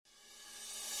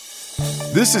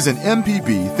This is an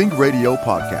MPB Think Radio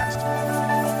podcast.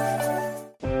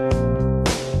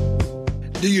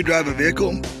 Do you drive a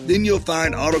vehicle? Then you'll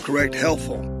find autocorrect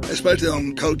helpful, especially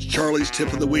on Coach Charlie's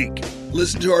Tip of the Week.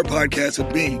 Listen to our podcast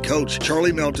with me, Coach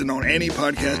Charlie Melton, on any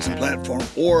podcasting platform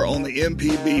or on the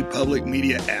MPB Public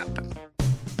Media app.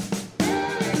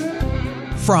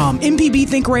 From MPB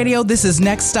Think Radio, this is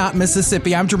Next Stop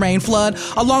Mississippi. I'm Jermaine Flood,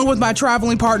 along with my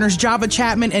traveling partners Java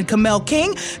Chapman and Kamel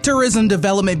King, Tourism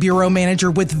Development Bureau Manager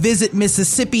with Visit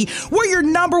Mississippi. We're your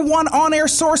number one on-air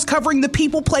source covering the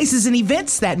people, places, and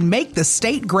events that make the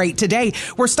state great. Today,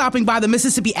 we're stopping by the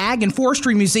Mississippi Ag and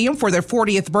Forestry Museum for their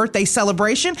 40th birthday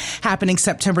celebration, happening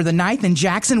September the 9th in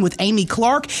Jackson with Amy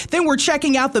Clark. Then we're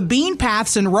checking out the Bean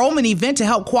Paths enrollment event to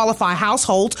help qualify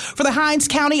households for the Hinds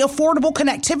County Affordable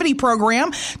Connectivity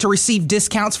Program to receive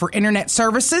discounts for internet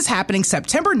services, happening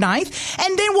September 9th.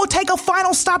 And then we'll take a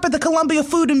final stop at the Columbia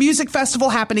Food and Music Festival,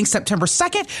 happening September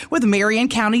 2nd with Marion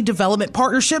County Development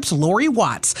Partnerships' Lori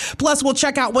Watts. Plus, we'll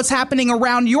check out what's happening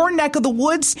around your neck of the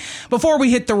woods. Before we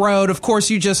hit the road, of course,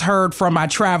 you just heard from my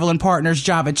traveling partners,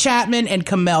 Java Chapman and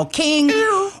Kamel King.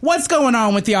 What's going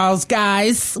on with y'all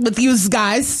guys?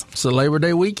 It's a Labor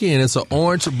Day weekend. It's an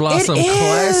Orange Blossom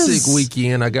Classic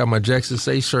weekend. I got my Jackson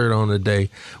State shirt on today.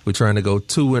 We're trying to go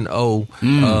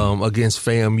 2-0 against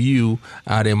FAMU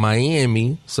out in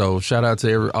Miami. So shout out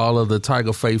to all of the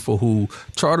Tiger faithful who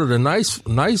chartered a nice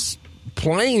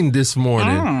plane this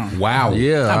morning. Wow.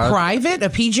 Yeah. A private? A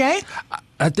PJ?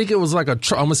 I think it was like I'm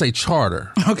going to say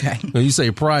charter. Okay. When you say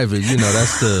private,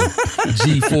 that's the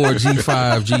G4,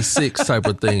 G5, G6 type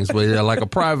of things. But yeah, like a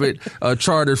private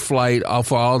chartered flight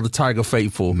for all the Tiger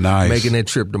faithful making that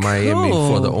trip to Miami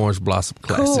for the Orange Blossom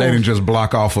Classic. Cool. They didn't just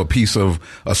block off a piece of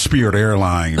a Spirit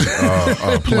Airline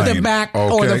plane. The back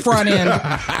or the front end.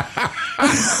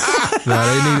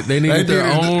 No, they needed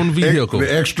their own vehicle.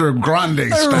 The extra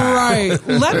grande style. Right.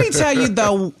 Let me tell you,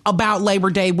 though, about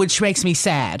Labor Day, which makes me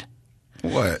sad.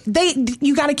 What?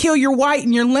 You got to kill your white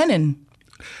and your linen.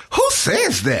 Who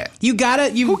says that? Who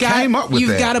came up with that?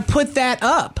 You've got to put that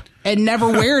up and never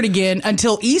wear it again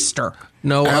until Easter.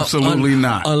 No, absolutely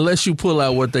not. Unless you pull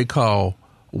out what they call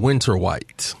winter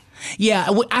white. Yeah,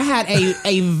 I had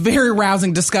a very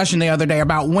rousing discussion the other day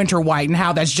about winter white and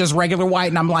how that's just regular white.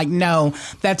 And I'm like, no,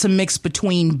 that's a mix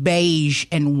between beige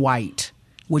and white,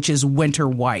 which is winter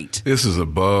white. This is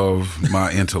above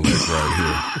my intellect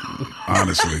right here,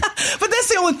 honestly. But that's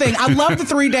the only thing. I love the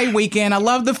 3-day weekend. I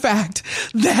love the fact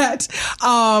that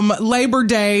Labor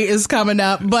Day is coming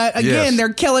up. But again,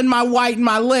 They're killing my white and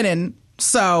my linen.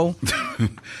 So.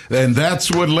 And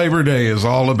that's what Labor Day is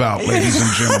all about, ladies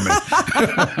and gentlemen.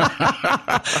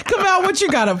 Kamel, what you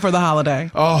got up for the holiday?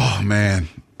 Oh, man.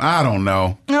 I don't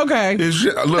know. Okay.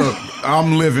 Look,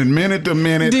 I'm living minute to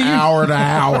minute, hour to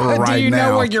hour right now. Do you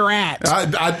know where you're at?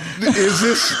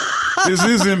 This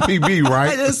is MPB,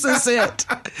 right? This is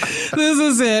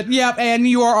it. Yep. And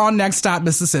you are on Next Stop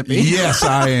Mississippi. Yes,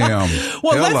 I am.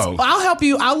 Well, hello. I'll help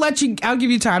you. I'll give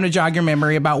you time to jog your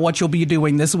memory about what you'll be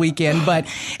doing this weekend. But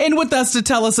in with us to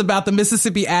tell us about the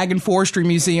Mississippi Ag and Forestry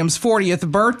Museum's 40th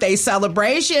birthday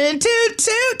celebration,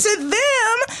 to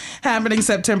them, happening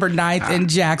September 9th in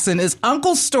Jackson, is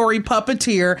Uncle Story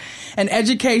puppeteer and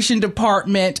education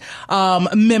department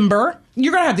member.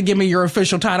 You're going to have to give me your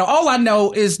official title. All I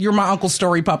know is you're my Uncle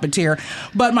Story puppeteer.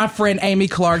 But my friend Amy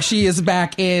Clark, she is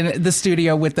back in the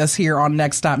studio with us here on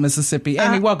Next Stop Mississippi.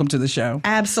 Amy, welcome to the show.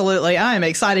 Absolutely. I am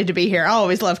excited to be here. I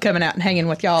always love coming out and hanging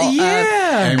with y'all.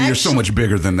 Yeah. Amy, you're so much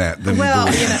bigger than that. You're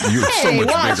so much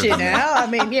watch bigger it now. I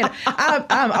mean,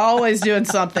 I'm always doing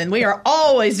something. We are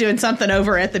always doing something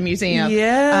over at the museum.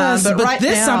 Yes. But right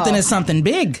this now, something is something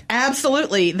big.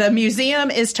 Absolutely. The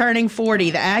museum is turning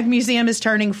 40. The Ag Museum is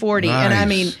turning 40. Nice. And I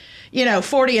mean,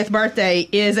 40th birthday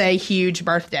is a huge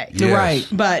birthday. Yes. Right.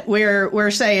 But we're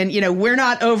saying, we're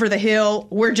not over the hill.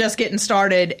 We're just getting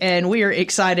started, and we are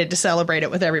excited to celebrate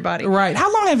it with everybody. Right.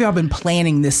 How long have y'all been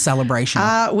planning this celebration?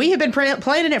 We have been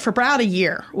planning it for about a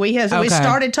year. We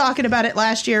started talking about it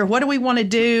last year. What do we want to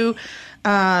do?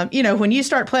 When you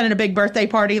start planning a big birthday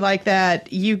party like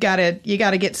that, you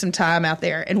gotta get some time out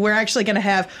there. And we're actually going to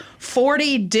have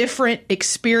 40 different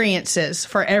experiences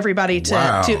for everybody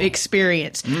to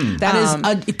experience. That is,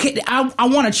 I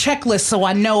want a checklist so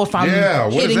I know if I'm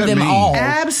hitting them mean? all.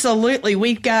 Absolutely.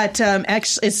 We've got,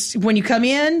 it's when you come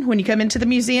into the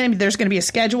museum, there's going to be a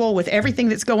schedule with everything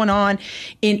that's going on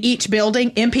in each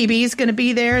building. MPB is going to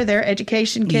be there. Their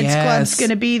Education Kids Club's going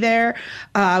to be there.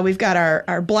 We've got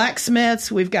our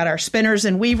blacksmiths. We've got our spinners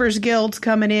and weavers guilds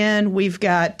coming in. We've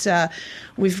got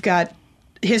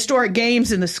historic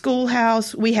games in the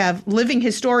schoolhouse. We have living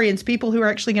historians, people who are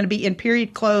actually going to be in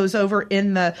period clothes over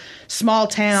in the small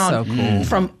town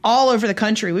from all over the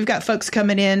country. We've got folks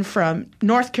coming in from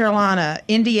North Carolina,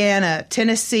 Indiana,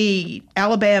 Tennessee,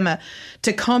 Alabama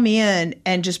to come in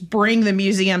and just bring the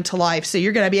museum to life. So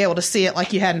you're going to be able to see it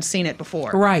like you hadn't seen it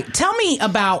before. Right. Tell me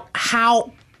about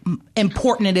how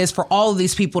important it is for all of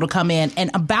these people to come in,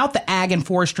 and about the Ag and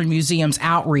Forestry Museum's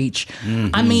outreach.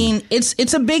 I mean,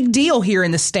 it's a big deal here in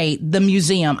the state, the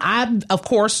museum. I, of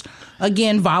course,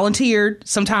 again, volunteered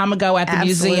some time ago at the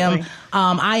museum.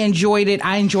 I enjoyed it.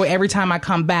 I enjoy every time I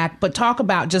come back. But talk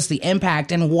about just the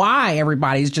impact and why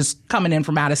everybody's just coming in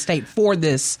from out of state for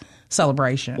this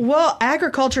celebration. Well,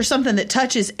 agriculture is something that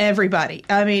touches everybody.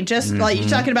 I mean, just like you're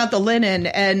talking about the linen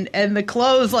and the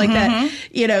clothes like that,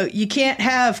 you know, you can't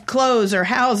have clothes or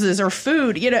houses or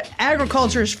food. You know,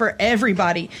 agriculture is for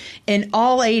everybody in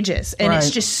all ages. And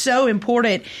it's just so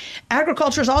important.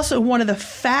 Agriculture is also one of the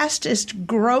fastest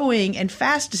growing and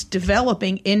fastest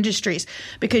developing industries,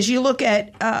 because you look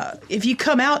at, if you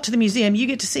come out to the museum, you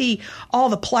get to see all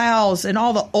the plows and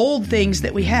all the old things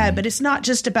that we had, but it's not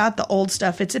just about the old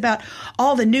stuff. It's about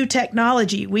all the new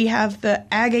technology. We have the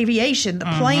ag aviation, the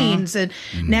planes, and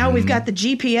now we've got the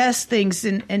GPS things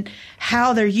and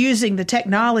how they're using the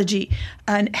technology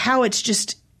and how it's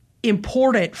just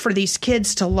important for these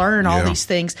kids to learn all these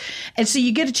things. And so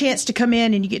you get a chance to come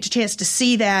in and you get a chance to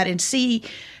see that and see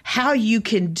how you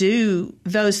can do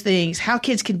those things, how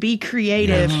kids can be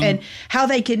creative and how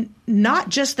they can not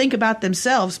just think about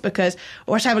themselves. Because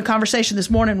I was having a conversation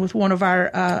this morning with one of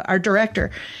our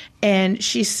director, and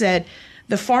she said,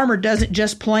 the farmer doesn't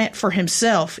just plant for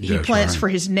himself. He plants for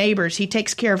his neighbors. He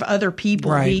takes care of other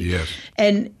people.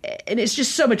 And it's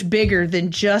just so much bigger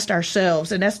than just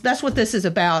ourselves. And that's what this is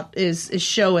about, is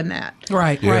showing that.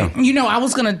 Right. You know, I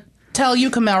was going to tell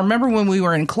you, Kamel, remember when we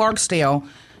were in Clarksdale,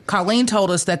 Colleen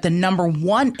told us that the number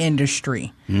one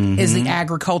industry is the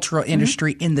agricultural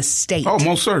industry in the state. Oh,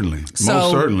 most certainly. So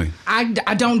most certainly.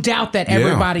 I don't doubt that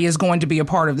everybody is going to be a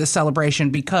part of this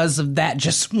celebration because of that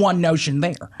just one notion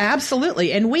there.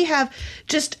 Absolutely. And we have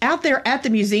just out there at the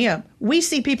museum, we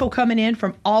see people coming in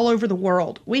from all over the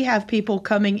world. We have people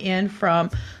coming in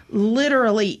from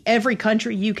literally every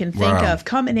country you can think of,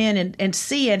 coming in and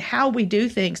seeing how we do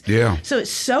things. So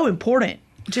it's so important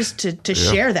just to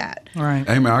share that. Right.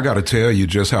 Hey, man, I got to tell you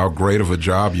just how great of a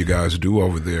job you guys do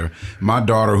over there. My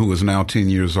daughter, who is now 10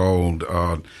 years old,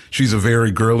 she's a very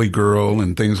girly girl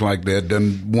and things like that,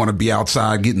 doesn't want to be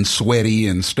outside getting sweaty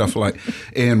and stuff like.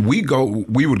 And we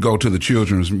would go to the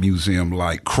Children's Museum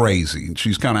like crazy.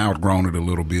 She's kind of outgrown it a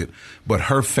little bit. But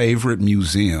her favorite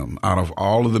museum out of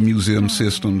all of the museum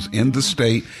systems in the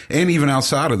state and even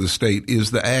outside of the state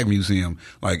is the Ag Museum.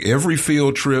 Like every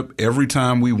field trip, every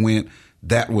time we went,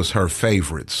 that was her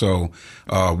favorite. So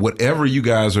whatever you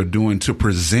guys are doing to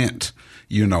present,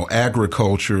 you know,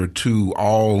 agriculture to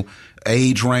all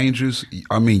age ranges,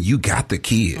 I mean, you got the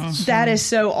kids. That is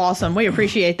so awesome. We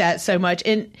appreciate that so much.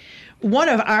 And one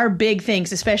of our big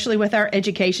things, especially with our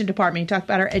education department, you talk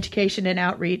about our education and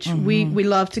outreach. We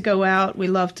love to go out. We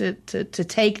love to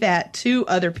take that to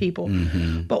other people.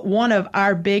 But one of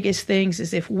our biggest things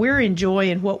is if we're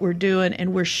enjoying what we're doing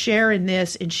and we're sharing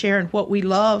this and sharing what we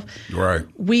love,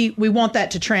 we want that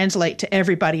to translate to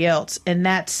everybody else. And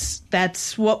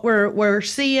that's what we're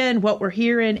seeing, what we're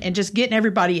hearing, and just getting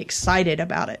everybody excited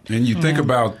about it. And you think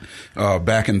about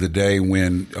back in the day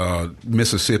when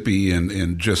Mississippi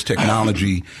and just technology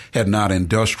had not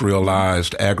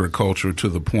industrialized agriculture to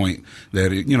the point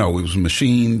that it was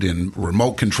machined and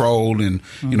remote controlled, and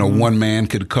one man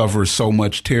could cover so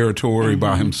much territory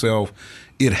by himself.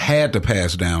 It had to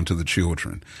pass down to the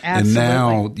children. Absolutely.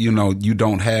 And now, you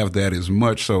don't have that as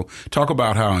much. So talk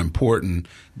about how important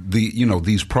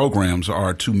these programs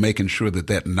are to making sure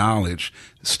that knowledge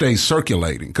stays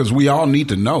circulating, because we all need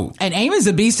to know. And Amy's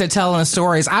a beast at telling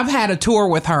stories. I've had a tour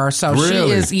with her, so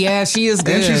really? she is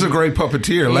good. And she's a great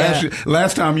puppeteer.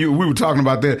 Last time we were talking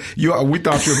about that,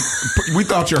 we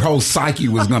thought your whole psyche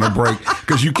was going to break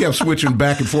because you kept switching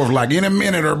back and forth. Like in a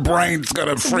minute, her brain's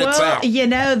going to fritz out.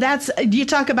 You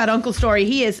talk about Uncle Story.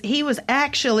 He was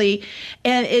actually,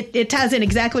 and it ties in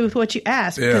exactly with what you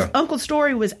asked, because Uncle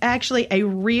Story was actually a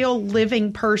real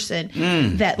living person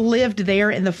that lived there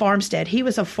in the farmstead. He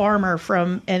was a farmer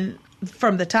from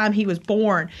the time he was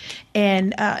born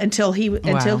and until he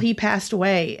passed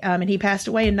away. And he passed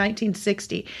away in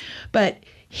 1960. But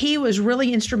he was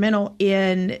really instrumental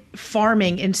in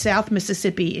farming in South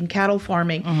Mississippi, in cattle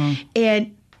farming.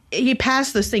 And he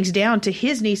passed those things down to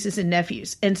his nieces and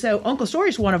nephews. And so Uncle Story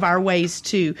is one of our ways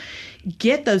to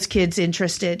get those kids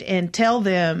interested and tell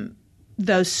them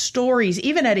those stories,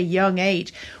 even at a young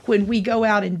age. When we go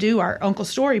out and do our Uncle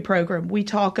Story program, we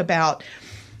talk about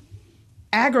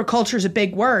agriculture is a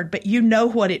big word, but you know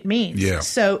what it means. Yeah.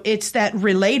 So it's that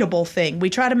relatable thing. We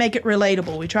try to make it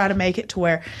relatable. We try to make it to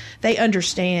where they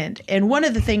understand. And one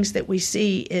of the things that we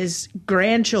see is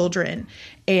grandchildren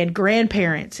and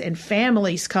grandparents and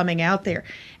families coming out there,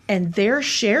 and they're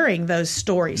sharing those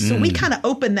stories. So we kind of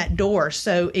open that door.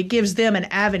 So it gives them an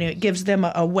avenue. It gives them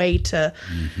a way to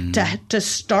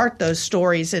start those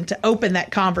stories and to open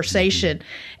that conversation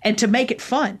and to make it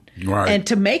fun. Right. And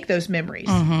to make those memories.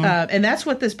 And that's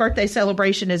what this birthday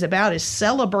celebration is about, is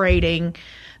celebrating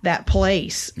that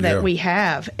place that we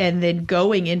have and then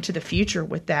going into the future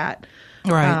with that.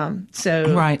 Right.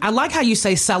 Right. I like how you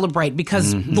say celebrate,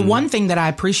 because the one thing that I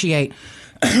appreciate,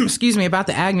 excuse me, about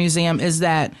the Ag Museum is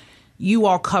that you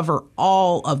all cover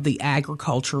all of the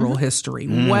agricultural history,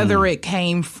 whether it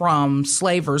came from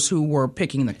slavers who were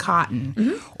picking the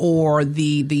cotton or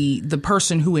the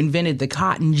person who invented the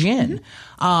cotton gin.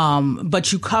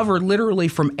 But you cover literally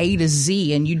from A to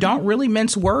Z, and you don't really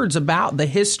mince words about the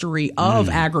history of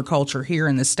agriculture here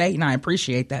in the state. And I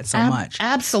appreciate that so much.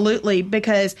 Absolutely,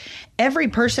 because every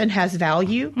person has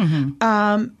value.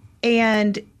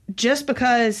 And just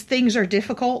because things are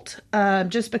difficult,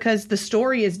 just because the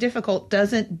story is difficult,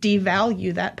 doesn't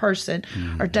devalue that person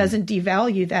or doesn't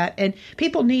devalue that. And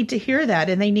people need to hear that,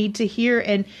 and they need to hear.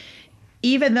 And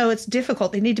even though it's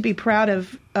difficult, they need to be proud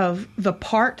of the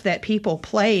part that people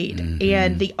played.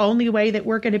 And the only way that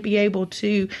we're going to be able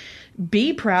to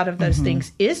be proud of those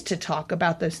things is to talk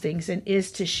about those things and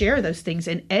is to share those things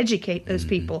and educate those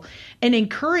people and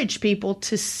encourage people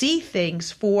to see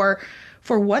things for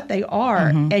what they are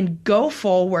and go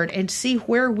forward and see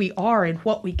where we are and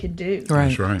what we can do. Right.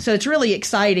 That's right. So it's really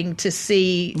exciting to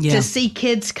see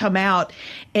kids come out,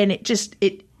 and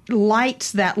it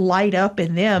lights that light up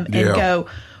in them and go,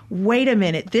 wait a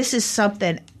minute, this is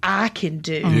something I can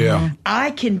do.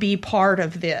 I can be part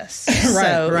of this.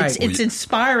 So it's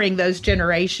inspiring those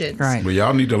generations. Right. Well,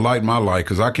 y'all need to light my light,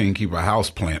 because I can't keep a house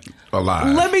plant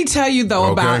alive. Let me tell you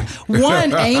though about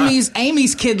one.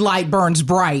 Amy's kid light burns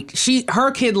bright.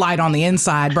 Her kid light on the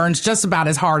inside burns just about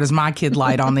as hard as my kid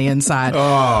light on the inside.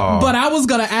 But I was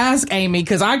gonna ask Amy,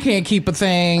 because I can't keep a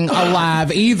thing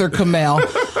alive either, Camille.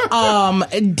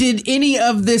 Did any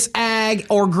of this ag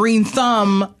or green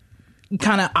thumb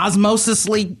kind of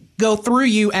osmosisly go through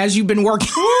you as you've been working?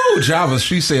 Ooh, Java,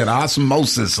 she said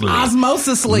osmosisly.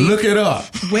 Osmosisly. Look it up.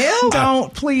 Well,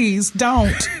 please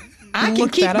don't. I can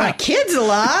keep my kids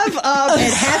alive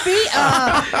and happy.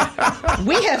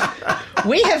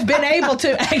 We have been able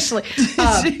to actually.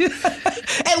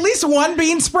 At least one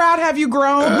bean sprout have you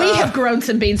grown? We have grown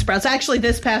some bean sprouts. Actually,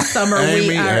 this past summer,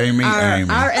 Amy.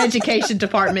 Our education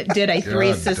department did a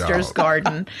Three Sisters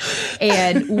garden,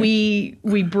 and we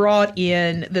brought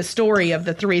in the story of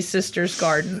the Three Sisters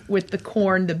garden with the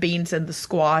corn, the beans, and the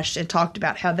squash, and talked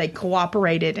about how they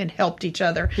cooperated and helped each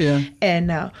other. Yeah.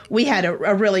 And we had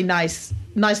a really nice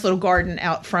little garden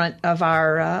out front of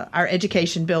our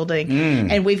education building,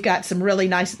 and we've got some really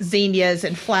nice zinnias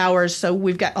and flowers. So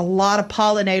we've got a lot of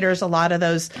pollinators, a lot of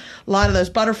those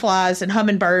butterflies and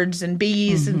hummingbirds and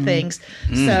bees and things.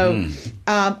 So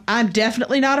I'm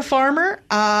definitely not a farmer,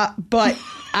 but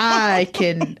I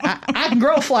can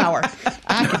grow a flower.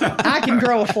 I can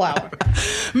grow a flower.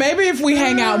 Maybe if we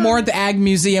hang out more at the Ag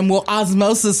Museum, we'll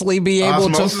osmosisly be able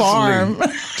to farm.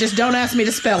 Just don't ask me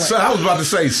to spell it. So I was about to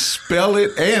say, spell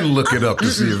it and look it up to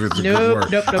see if it's a good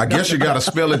word. I guess you got to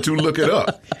spell it to look it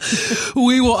up.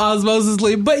 We will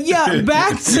osmosisly. But yeah,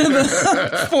 back to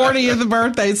the 40th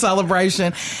birthday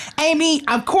celebration. Amy,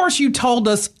 of course you told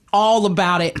us all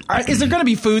about it. Is there going to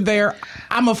be food there?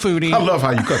 I'm a foodie. I love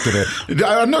how you cut to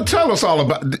that. No, tell us all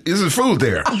about. Is there food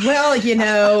there? Well,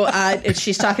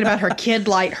 she's talking about her kid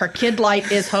light. Her kid light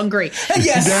is hungry.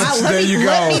 Yes,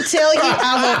 let me tell you,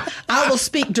 I will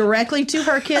speak directly to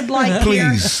her kid light.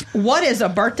 Please. Here. What is a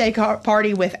birthday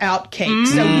party without cake?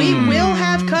 So we will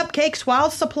have cupcakes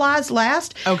while supplies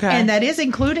last. Okay, and that is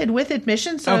included with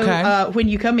admission. So when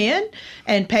you come in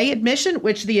and pay admission,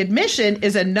 which the admission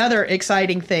is another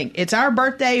exciting thing. It's our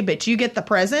birthday, but you get the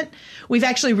present. We've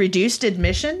actually reduced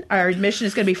admission. Our admission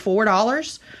is going to be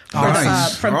 $4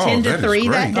 from 10 to 3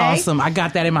 that day. Awesome. I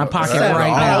got that in my pocket right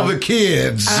now. All the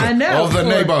kids of the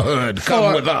neighborhood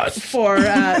come with us.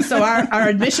 So our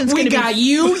admission's going to be... We got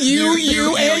you,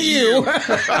 and you.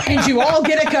 And you all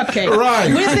get a cupcake.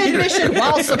 Right. With admission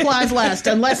while supplies last,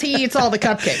 unless he eats all the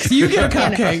cupcakes. You get a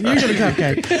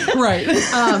cupcake. Right.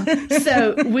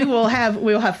 So we'll have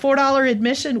 $4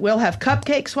 admission. We'll have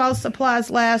cupcakes while supplies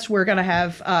last. We're going to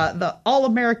have the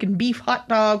all-American beef hot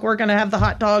dog. We're going to have the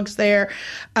hot dogs there.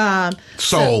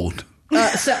 Sold.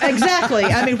 So exactly.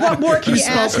 I mean, what more can you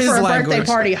ask for a birthday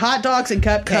party? Hot dogs and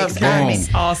cupcakes. I mean,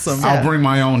 awesome. So, I'll bring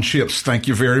my own chips. Thank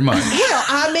you very much. Well,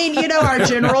 I mean, our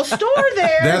general store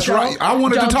there. That's right. I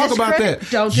wanted to talk about that.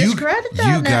 Don't discredit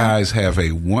that. You guys have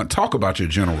talk about your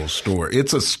general store.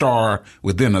 It's a star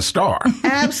within a star.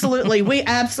 Absolutely. We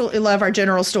absolutely love our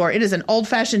general store. It is an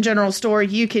old-fashioned general store.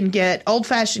 You can get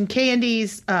old-fashioned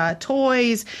candies,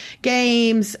 toys,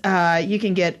 games. You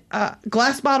can get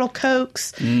glass bottle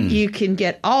Cokes. You can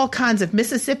get all kinds of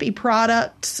Mississippi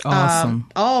products. Awesome.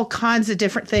 All kinds of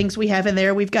different things we have in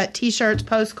there. We've got T-shirts,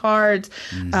 postcards,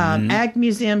 Ag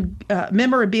Museum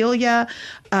memorabilia.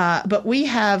 But we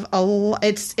have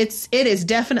it is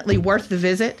definitely worth the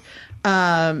visit.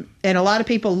 And a lot of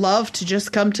people love to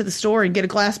just come to the store and get a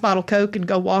glass bottle Coke and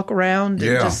go walk around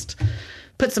and just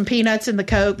put some peanuts in the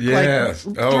Coke. Yes.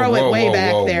 Throw it way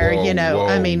back there,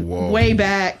 way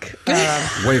back.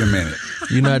 Wait a minute.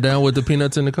 You not down with the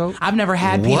peanuts in the Coke? I've never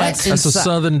had peanuts. That's a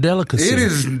Southern delicacy. It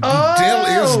is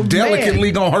it's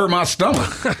delicately going to hurt my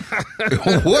stomach.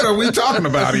 What are we talking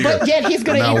about here? But yet he's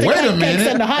going to eat the cupcakes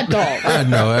and the hot dog. I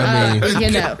know. I mean,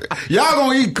 y'all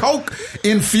going to eat Coke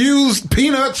infused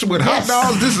peanuts with hot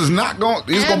dogs? This is not going.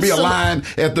 It's going to be a line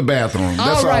at the bathroom.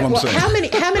 That's all I'm saying.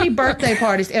 How many birthday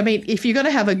parties? I mean, if you're going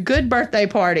to have a good birthday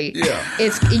party,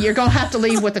 you're going to have to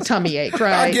leave with a tummy ache,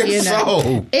 right? I guess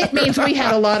so. It means we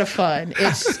had a lot of fun.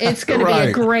 It's going to be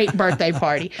a great birthday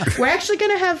party. We're actually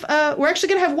going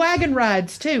to have wagon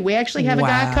rides too. We actually have a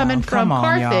guy coming from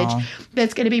Carthage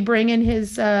that's going to be bringing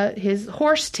his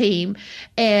horse team,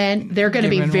 and they're going to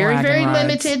be very, very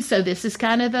limited. So this is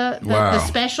kind of the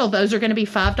special. Those are going to be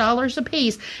 $5 a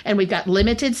piece, and we've got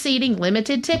limited seating,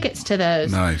 limited tickets to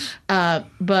those. Nice.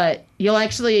 But you'll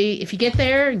actually, if you get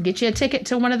there and get you a ticket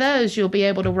to one of those, you'll be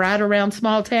able to ride around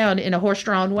small town in a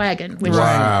horse-drawn wagon. Which is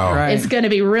it's going to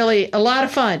be really a lot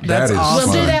of fun. That's awesome.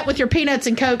 We'll do that with your peanuts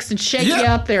and Cokes and shake you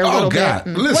up there a little bit.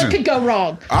 Listen, what could go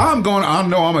wrong? I know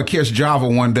I'm going to catch Java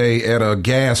one day at a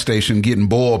gas station getting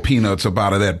boiled peanuts up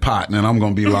out of that pot, and I'm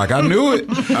going to be like, I knew it.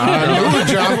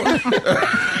 Java.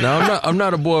 No, I'm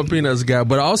not a boiled peanuts guy,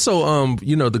 but also,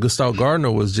 the Gestalt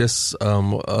Gardener was just a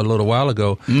little while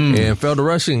ago, and Felder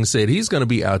Rushing said he's going to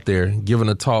be out there giving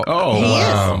a talk.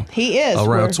 He is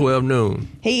around 12 noon.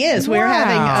 He is. We're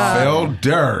having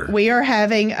Felder. We are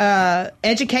having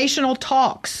educational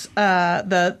talks.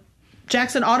 The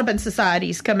Jackson Audubon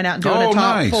Society's coming out and doing a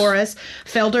talk for us.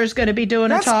 Felder's going to be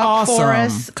doing a talk for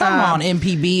us. Come on,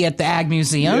 MPB at the Ag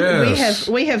Museum. Yes.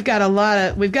 We have got a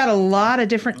lot of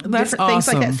different things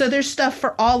like that. So there's stuff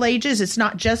for all ages. It's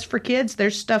not just for kids.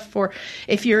 There's stuff for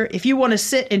if you want to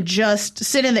sit in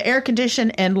the air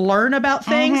condition and learn about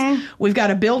things. We've got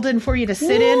a building for you to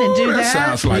sit in and do that. That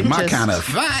sounds like my kind of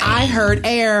thing. I heard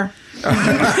air.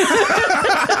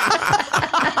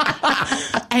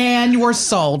 And you're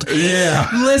sold. Yeah.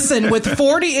 Listen, with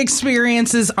 40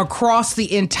 experiences across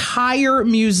the entire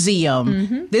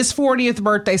museum, this 40th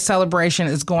birthday celebration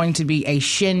is going to be a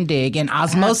shindig, and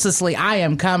osmosisly, I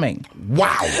am coming.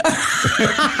 Wow.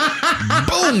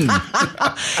 Boom.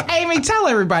 Amy, tell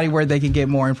everybody where they can get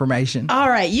more information. All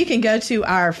right. You can go to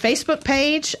our Facebook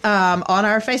page, on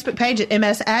our Facebook page at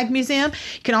MS Ag Museum.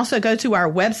 You can also go to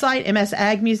our website,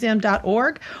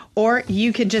 msagmuseum.org, or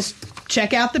you can just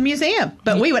check out the museum.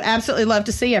 But we would absolutely love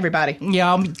to see everybody.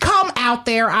 Yeah, come out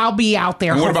there. I'll be out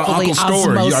there. And what about Uncle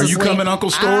Story? Are you coming,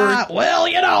 Uncle Story?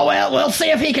 We'll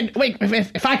see if he can.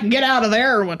 If I can get out of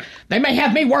there. They may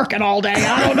have me working all day.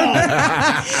 I don't know.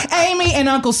 Amy and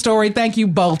Uncle Story, thank you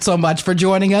both so much for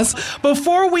joining us.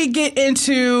 Before we get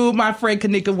into my friend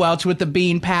Kanika Welch with the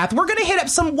Bean Path, we're going to hit up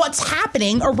some what's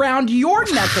happening around your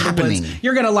neck of the woods.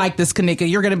 You're going to like this, Kanika.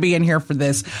 You're going to be in here for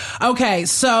this. Okay,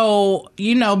 so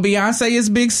Beyonce is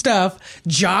big stuff.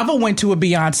 Java went to a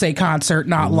Beyonce concert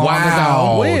not long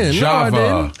ago. When? Java. No,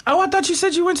 I didn't. Oh, I thought you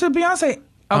said you went to a Beyonce.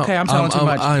 Okay, I'm telling too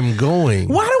much. I'm going.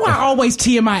 Why do I always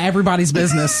TMI everybody's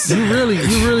business? You really.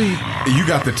 You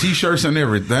got the T-shirts and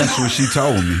everything. That's what she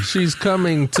told me. She's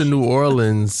coming to New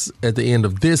Orleans at the end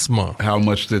of this month. How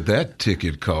much did that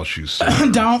ticket cost you, sir?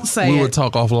 Don't say it. We will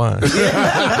talk offline.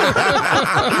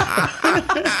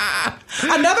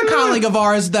 Another colleague of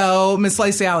ours, though, Miss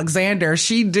Lacey Alexander,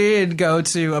 she did go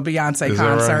to a Beyonce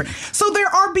concert. Right? So there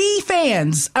are bee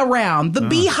fans around. The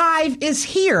Beehive is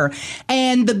here.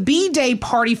 And the Bee Day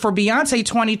party for Beyonce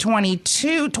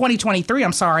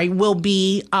 2023, will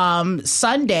be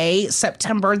Sunday,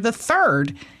 September the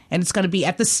 3rd. And it's going to be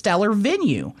at the Stellar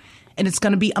venue. And it's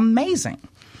going to be amazing.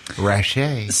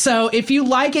 Rache. So if you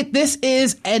like it, this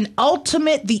is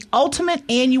the ultimate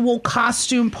annual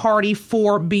costume party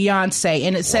for Beyonce.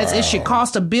 And it says it should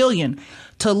cost $1 billion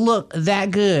to look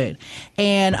that good.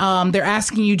 And they're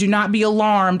asking you, do not be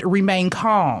alarmed, remain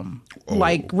calm.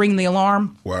 Like ring the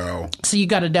alarm. Wow. So you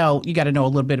got to know a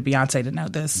little bit of Beyonce to know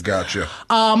this. Gotcha.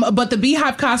 But the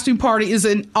Beehive Costume Party is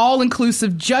an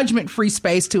all-inclusive, judgment-free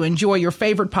space to enjoy your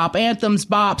favorite pop anthems,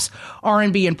 bops,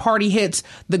 R&B, and party hits.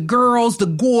 The girls, the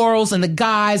girls, and the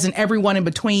guys, and everyone in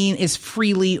between is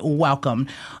freely welcome.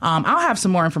 I'll have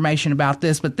some more information about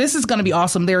this, but this is going to be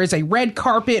awesome. There is a red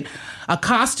carpet, a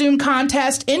costume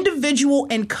contest, individual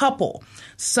and couple.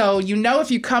 So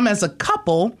if you come as a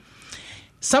couple,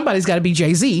 somebody's got to be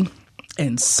Jay-Z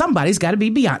and somebody's got to be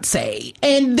Beyonce.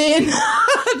 And then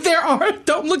there are,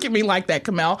 don't look at me like that,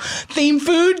 Kamel, themed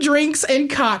food, drinks, and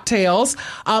cocktails,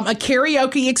 a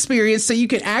karaoke experience so you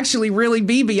can actually really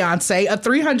be Beyonce, a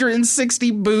 360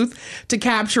 booth to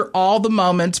capture all the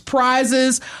moments,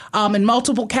 prizes in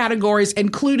multiple categories,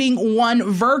 including one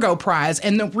Virgo prize.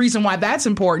 And the reason why that's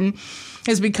important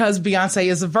is because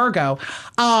Beyonce is a Virgo.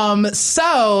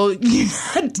 So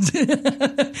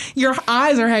your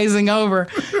eyes are hazing over,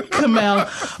 Kamel.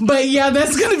 But yeah,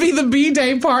 that's going to be the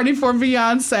B-Day party for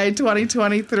Beyonce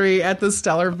 2023 at the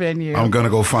Stellar venue. I'm going to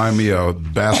go find me a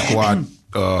Basquiat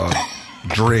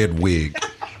dread wig.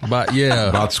 But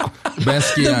yeah,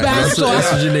 Basquiat. That's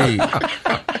what you need.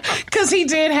 Because he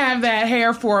did have that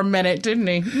hair for a minute, didn't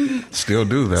he? Still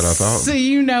do that, I thought. So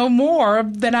you know more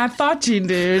than I thought you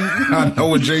did. I know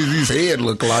what Jay-Z's head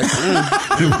looked like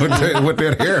with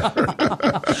that hair.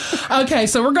 Okay,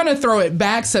 so we're going to throw it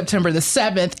back September the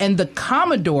 7th, and the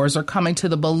Commodores are coming to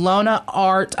the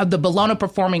Bologna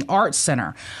Performing Arts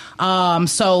Center.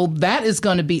 So that is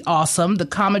going to be awesome. The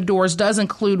Commodores does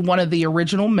include one of the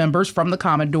original members from the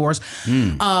Commodores.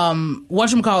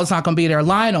 Whatchamacallit's not going to be there.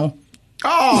 Lionel.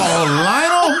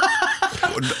 Oh,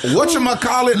 Lionel?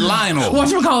 Whatchamacallit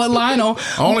Lionel?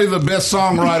 Only the best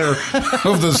songwriter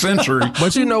of the century.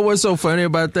 But you know what's so funny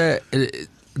about that?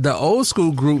 The old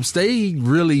school groups, they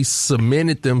really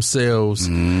cemented themselves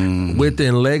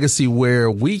within legacy where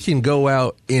we can go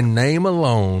out in name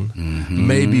alone,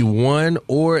 maybe one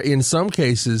or in some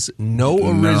cases no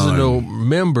original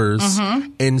members,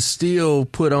 and still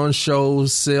put on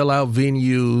shows, sell out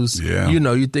venues. Yeah.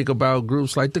 You think about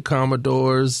groups like the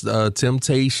Commodores,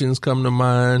 Temptations come to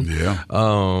mind. Yeah.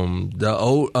 The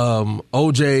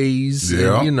OJs.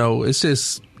 Yeah. And, it's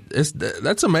just...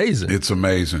 That's amazing. It's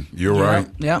amazing. You're right.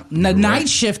 Yeah. The Night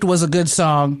Shift was a good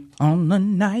song. On the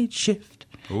Night Shift.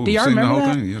 Ooh, do y'all remember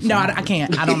that? Yes, no, I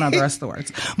can't. I don't know the rest of the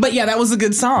words. But yeah, that was a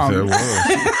good song. It was.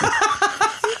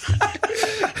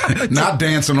 Not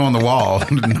Dancing on the Wall.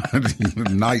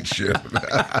 Night Shift.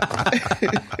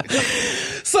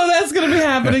 So that's going to be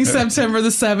happening September the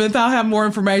 7th. I'll have more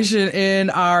information in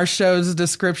our show's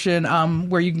description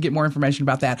where you can get more information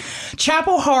about that.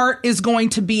 Chapel Hart is going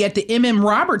to be at the M.M.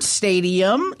 Roberts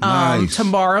Stadium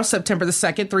tomorrow, September the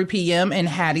 2nd, 3 p.m. in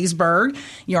Hattiesburg.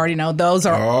 You already know those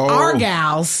are our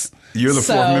gals. You're the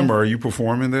fourth member. Are you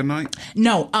performing that night?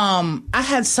 No, I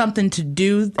had something to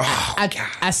do.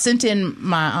 I sent in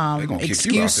my they're gonna excuse.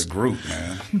 kick you out the group,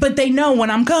 man. But they know when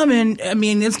I'm coming. I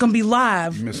mean, it's going to be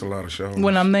live. You miss a lot of shows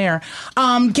when I'm there.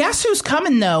 Guess who's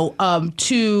coming though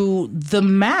to the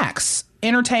Max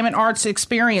Entertainment Arts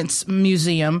Experience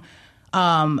Museum?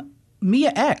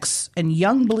 Mia X and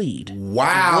Young Bleed.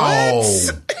 Wow.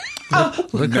 What?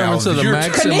 We're coming to the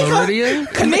Max and Meridian.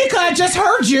 Kanika, I just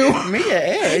heard you.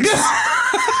 Mia X.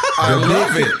 I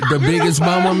love it. The biggest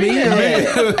Mama Mia.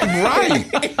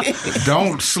 Right.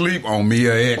 Don't sleep on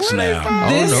Mia X now.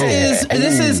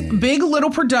 This is Big Little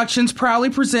Productions proudly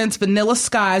presents Vanilla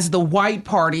Sky's The White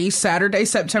Party, Saturday,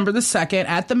 September the 2nd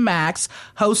at the Max,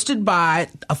 hosted by,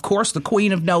 of course, the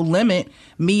Queen of No Limit,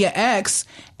 Mia X,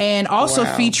 and also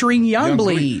featuring Young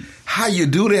Bleed. How you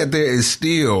do that there is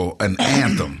still an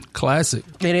anthem. Classic.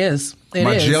 It is.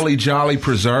 My Jelly Jolly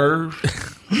Preserve.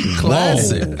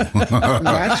 Classic.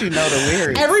 Not you know the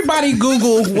lyrics. Everybody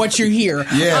Google what you hear.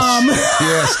 Yes.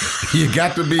 Yes. You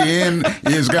got to be in.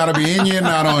 It's got to be in you,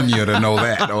 not on you to know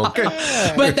that.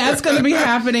 Okay. But that's going to be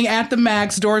happening at the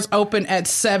Max. Doors open at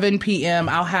 7 p.m.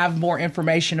 I'll have more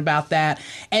information about that.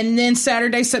 And then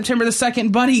Saturday, September the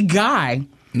 2nd, Buddy Guy.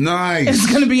 Nice. It's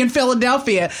going to be in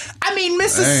Philadelphia. I mean,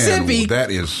 Mississippi. Man,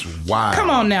 that is wild. Come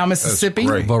on now, Mississippi.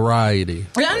 Variety.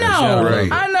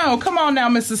 I know. Come on now,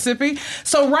 Mississippi.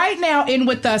 So right now, in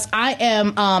with us, I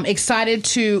am excited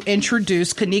to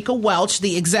introduce Kanika Welch,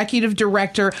 the Executive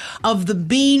Director of the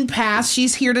Bean Path.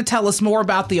 She's here to tell us more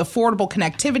about the Affordable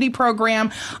Connectivity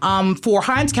Program for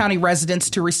Hinds County residents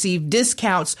to receive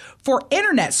discounts for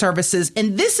internet services.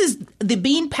 And this is the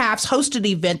Bean Path's hosted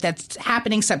event that's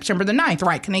happening September the 9th,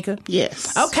 right, Kanika?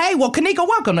 Yes. Okay. Well, Kanika,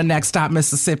 welcome to Next Stop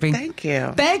Mississippi. Thank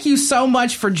you. Thank you so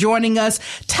much for joining us.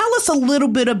 Tell us a little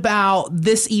bit about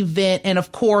this event and,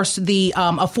 of course, the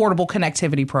Affordable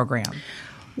Connectivity Program.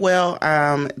 Well,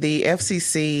 the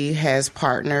FCC has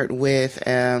partnered with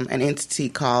an entity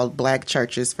called Black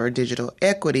Churches for Digital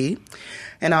Equity.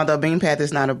 And although Bean Path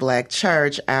is not a black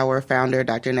church, our founder,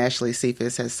 Dr. Nashley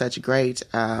Cephas, has such great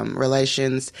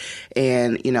relations.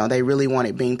 And, you know, they really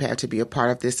wanted Bean Path to be a part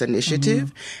of this initiative.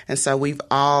 Mm-hmm. And so we've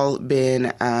all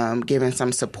been given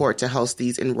some support to host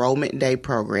these Enrollment Day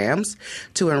programs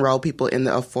to enroll people in the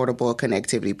Affordable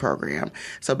Connectivity Program.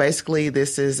 So basically,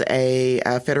 this is a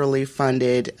federally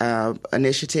funded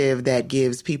initiative that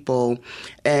gives people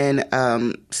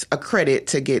a credit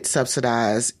to get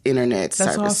subsidized internet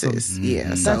services. Awesome. Yeah.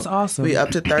 So that's awesome. We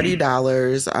up to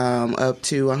 $30, up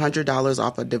to $100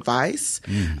 off a device,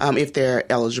 if they're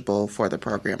eligible for the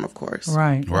program, of course.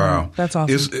 Right. Wow. That's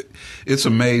awesome. It's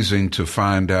amazing to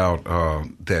find out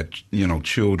that, you know,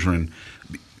 children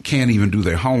can't even do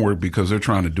their homework because they're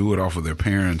trying to do it off of their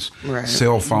parents'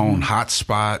 cell phone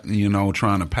hotspot, you know,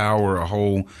 trying to power a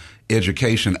whole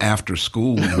education after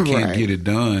school and can't get it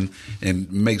done.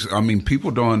 And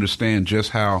people don't understand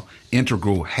just how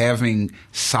integral having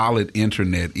solid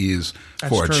internet is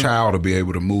for a child to be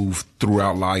able to move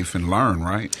throughout life and learn,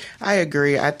 right? I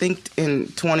agree. I think in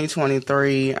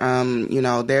 2023,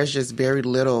 there's just very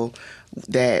little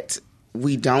that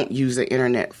we don't use the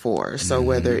internet for. So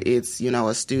whether it's,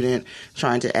 a student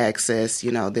trying to access,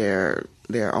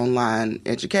 their online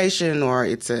education, or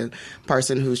it's a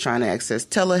person who's trying to access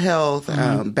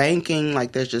telehealth, banking,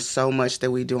 like there's just so much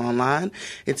that we do online.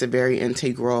 It's a very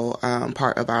integral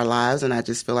part of our lives. And I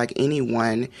just feel like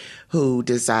anyone who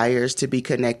desires to be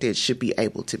connected should be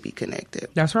able to be connected.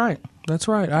 That's right.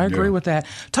 I agree with that.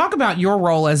 Talk about your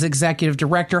role as executive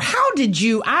director. How did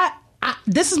you...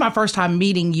 this is my first time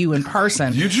meeting you in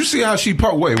person. Did you see how she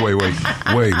Wait. Whoa.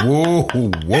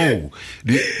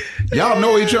 Y'all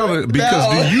know each other?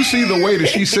 Because did you see the way that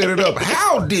she set it up?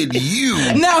 How did you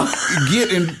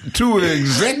get into an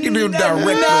executive director?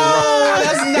 No,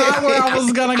 that's not where I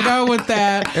was going to go with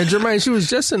that. And Jermaine, she was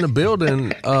just in the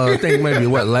building, I think maybe,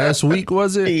 last week,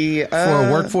 was it?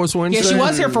 For Workforce Wednesday? Yeah, she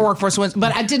was here for Workforce Wednesday,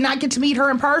 but I did not get to meet her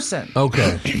in person.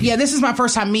 Okay. Yeah, this is my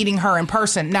first time meeting her in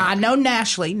person. Now, I know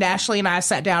Nashley. Nashley and I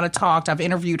sat down and talked. I've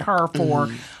interviewed her for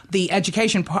the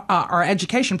our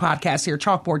education podcast here,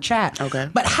 Chalkboard Chat. Okay.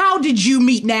 But how did you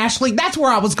meet Nashley? That's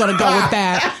where I was going to go with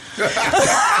that.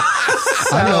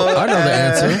 I know the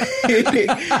answer.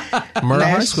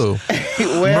 Murrah High School.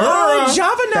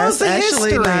 Java knows the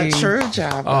history. That's actually not true,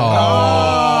 Java.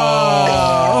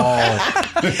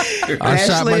 I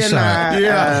shot my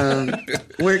shot.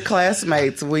 We're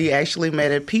classmates. We actually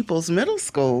met at People's Middle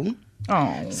School.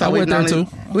 Oh, so I went there too.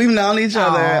 We've known each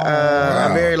other a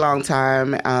very long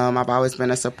time. I've always been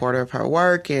a supporter of her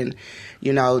work, and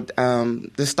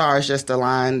the stars just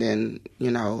aligned, and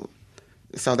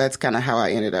so that's kind of how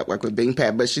I ended up working with Bean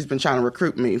Path. But she's been trying to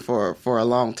recruit me for a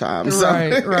long time. So.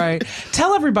 Right.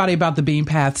 Tell everybody about the Bean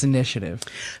Path's initiative.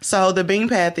 So the Bean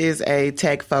Path is a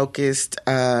tech-focused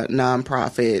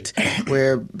nonprofit.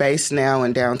 We're based now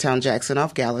in downtown Jackson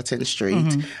off Gallatin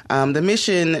Street. The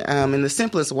mission, in the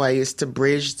simplest way, is to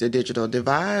bridge the digital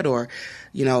divide, or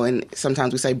and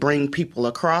sometimes we say bring people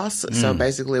across. So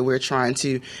basically we're trying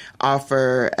to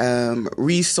offer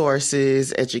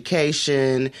resources,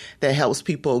 education that helps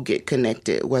people get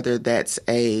connected, whether that's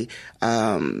a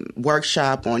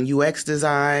workshop on UX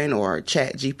design or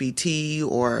Chat GPT,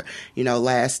 or,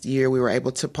 last year we were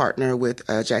able to partner with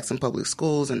Jackson Public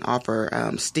Schools and offer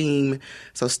STEAM.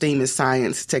 So STEAM is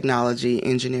science, technology,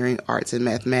 engineering, arts, and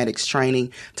mathematics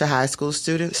training to high school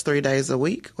students 3 days a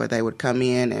week, where they would come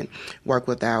in and work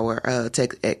with our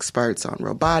tech experts on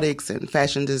robotics and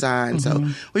fashion design. So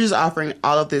we're just offering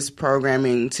all of this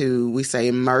programming to, we say,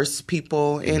 immerse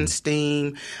people in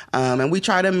STEAM. And we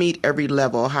try to meet every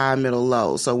level, high, middle,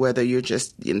 low. So whether you're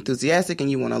just enthusiastic and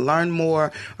you want to learn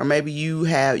more, or maybe you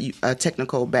have a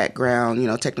technical background,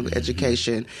 technical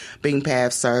education, Bean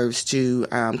Path serves to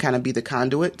kind of be the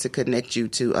conduit to connect you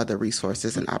to other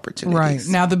resources and opportunities. Right.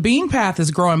 Now, the Bean Path is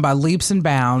growing by leaps and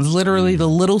bounds. Literally, the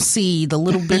little seed, the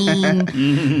little bean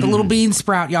The little bean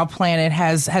sprout y'all planted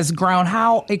has grown.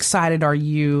 How excited are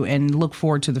you and look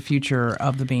forward to the future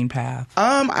of the Bean Path?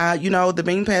 The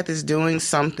Bean Path is doing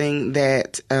something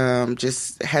that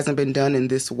just hasn't been done in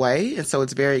this way. And so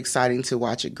it's very exciting to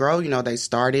watch it grow. They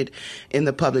started in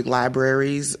the public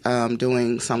libraries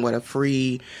doing somewhat of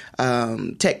free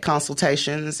tech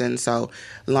consultations, and so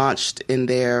launched in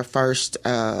their first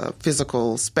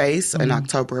physical space in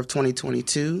October of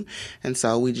 2022. And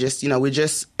so we're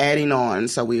just adding on.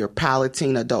 So we are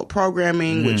piloting adult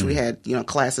programming, which we had,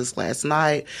 classes last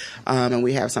night, and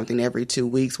we have something every 2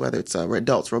 weeks, whether it's a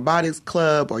adults robotics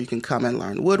club or you can come and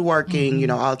learn woodworking,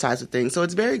 all types of things. So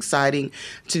it's very exciting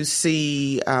to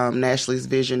see Nashley's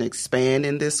vision expand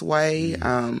in this way.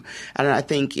 And I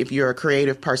think if you're a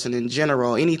creative person in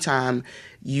general, anytime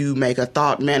you make a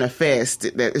thought manifest,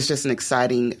 that it's just an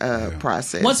exciting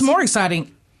process. What's more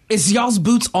exciting is y'all's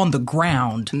boots on the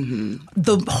ground.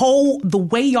 The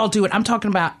way y'all do it, I'm talking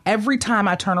about every time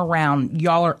I turn around,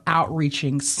 y'all are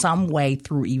outreaching some way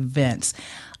through events.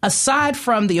 Aside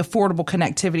from the Affordable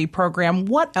Connectivity Program,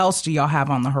 what else do y'all have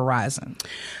on the horizon?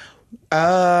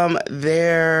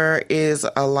 There is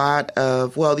a lot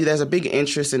of, there's a big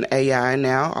interest in AI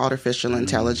now, artificial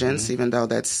intelligence, even though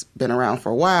that's been around for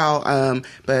a while.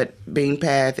 But Bean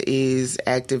Path is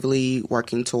actively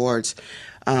working towards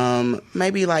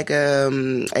maybe like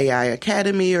AI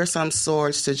Academy or some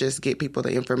sorts to just get people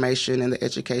the information and the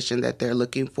education that they're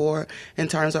looking for in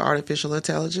terms of artificial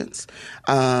intelligence.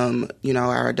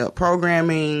 Our adult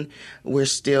programming, we're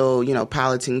still,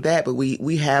 piloting that, but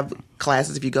we have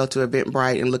classes. If you go to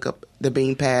Eventbrite and look up the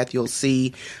Bean Path, you'll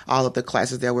see all of the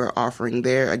classes that we're offering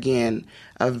there. Again,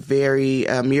 a very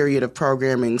myriad of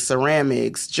programming,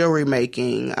 ceramics, jewelry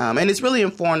making, and it's really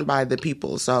informed by the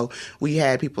people. So we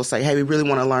had people say, hey, we really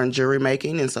want to learn jewelry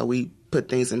making, and so we put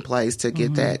things in place to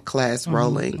get that class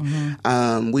rolling.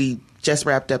 We just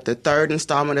wrapped up the third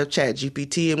installment of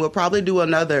ChatGPT, and we'll probably do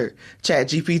another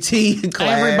ChatGPT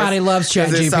class. Everybody loves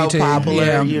ChatGPT. It's so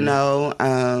popular,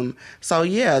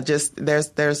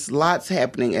 there's lots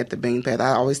happening at the Bean Path.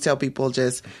 I always tell people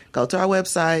just go to our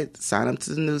website, sign up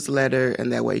to the newsletter,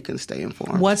 and that way you can stay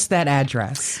informed. What's that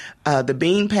address?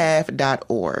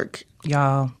 Thebeanpath.org.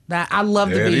 Y'all, I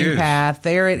love the Bean Path.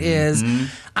 There it is.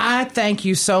 I thank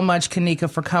you so much, Kanika,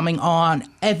 for coming on.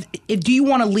 Do you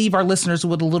want to leave our listeners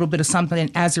with a little bit of something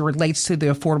as it relates to the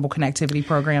Affordable Connectivity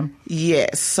Program?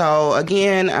 Yes. So,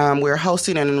 again, we're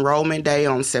hosting an enrollment day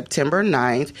on September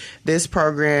 9th. This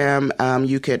program,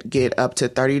 you could get up to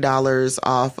 $30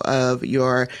 off of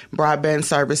your broadband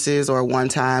services or a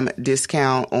one-time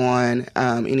discount on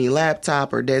any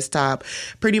laptop or desktop.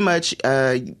 Pretty much,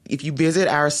 if you visit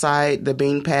our site,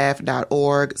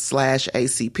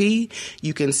 thebeanpath.org/ACP,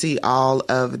 you can see all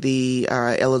of the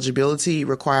eligibility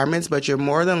requirements, but you're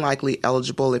more than likely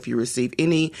eligible if you receive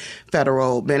any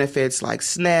federal benefits like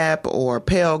SNAP or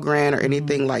Pell Grant or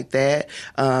anything like that.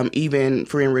 Even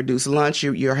free and reduced lunch,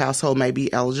 your household may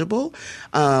be eligible.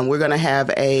 We're going to have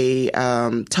a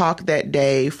talk that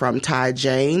day from Ty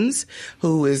James,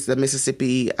 who is the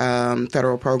Mississippi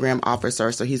Federal Program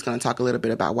Officer. So he's going to talk a little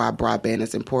bit about why broadband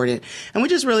is important. And we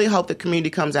just really hope the community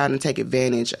comes out and take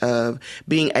advantage of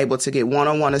being able to get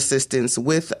one-on-one assistance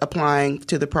with applying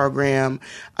to the program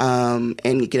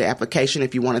and get an application.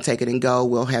 If you want to take it and go,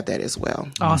 we'll have that as well.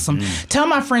 Awesome. Tell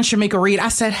my friend Shamika Reed, I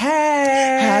said,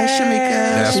 hey. Hi,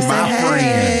 Shamika. That's my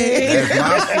friend.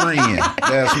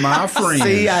 That's my friend.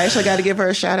 See, I actually got to give her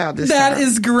a shout out this time. That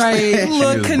is great.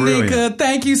 Look, Kanika, brilliant.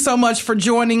 thank you so much for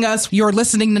joining us. You're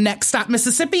listening to Next Stop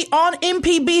Mississippi on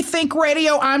MPB Think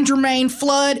Radio. I'm Jermaine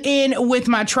Flood in with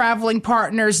my traveling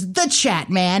partners, the Chat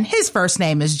Man. His first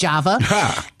name is Java.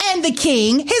 And the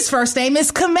King, his first name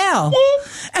is Kamel.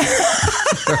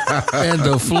 And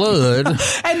the Flood.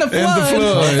 And the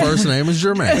Flood. Her first name is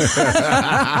Jermaine.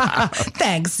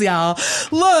 Thanks, y'all.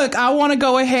 Look, I want to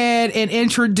go ahead and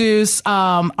introduce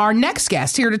our next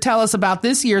guest here to tell us about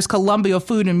this year's Columbia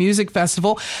Food and Music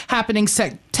Festival happening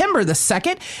September the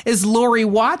 2nd is Lori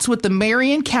Watts with the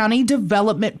Marion County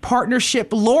Development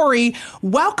Partnership. Lori,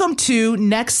 welcome to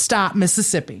Next Stop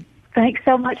Mississippi. Thanks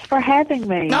so much for having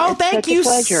me. Oh, it's thank you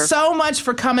pleasure. so much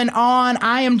for coming on.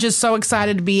 I am just so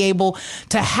excited to be able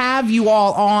to have you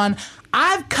all on.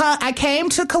 I came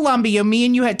to Columbia. Me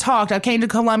and you had talked. I came to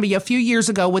Columbia a few years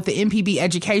ago with the MPB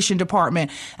Education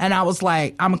Department, and I was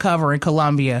like, I'm covering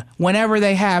Columbia. Whenever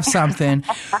they have something,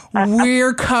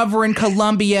 we're covering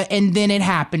Columbia, and then it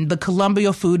happened, the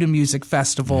Columbia Food and Music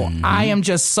Festival. I am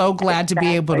just so glad to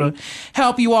be able to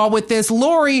help you all with this.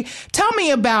 Lori, tell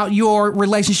me about your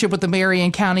relationship with the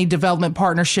Marion County Development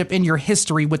Partnership and your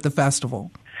history with the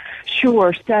festival.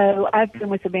 Sure. So I've been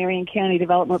with the Marion County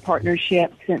Development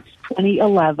Partnership since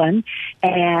 2011,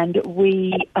 and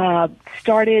we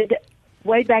started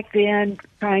way back then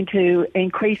trying to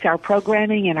increase our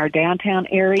programming in our downtown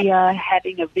area,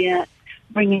 having events,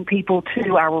 bringing people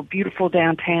to our beautiful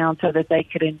downtown so that they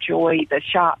could enjoy the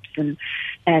shops and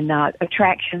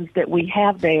attractions that we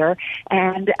have there.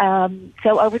 And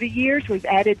so over the years, we've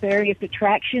added various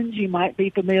attractions. You might be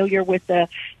familiar with the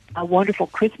wonderful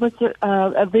Christmas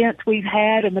events we've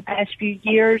had in the past few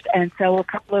years. And so a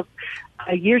couple of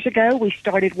years ago, we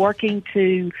started working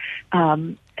to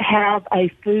have a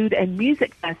food and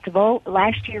music festival.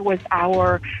 Last year was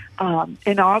our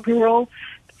inaugural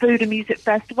Food and Music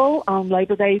Festival on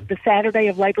Labor Day, the Saturday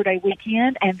of Labor Day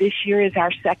weekend, and this year is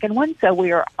our second one. So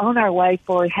we are on our way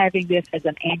for having this as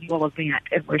an annual event,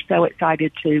 and we're so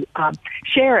excited to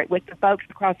share it with the folks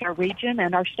across our region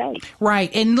and our state. Right.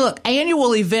 And look,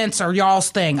 annual events are y'all's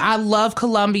thing. I love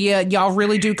Columbia. Y'all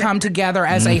really do come together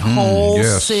as a whole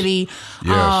city.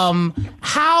 Yes.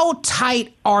 How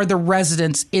tight are the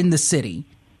residents in the city?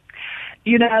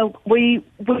 You know, we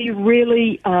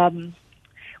really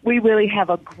have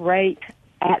a great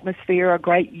atmosphere, a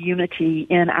great unity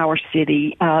in our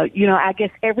city. You know, I guess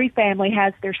every family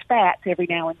has their spats every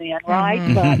now and then,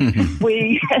 right? But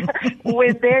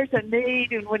when there's a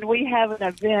need and when we have an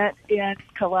event in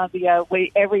Columbia,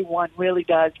 everyone really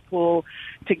does pull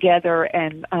together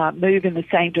and move in the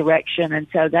same direction. And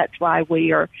so that's why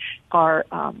we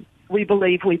we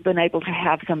believe we've been able to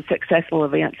have some successful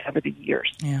events over the years.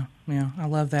 Yeah, I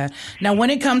love that. Now, when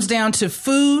it comes down to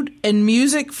food and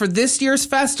music for this year's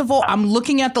festival, I'm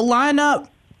looking at the lineup.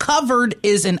 Covered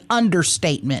is an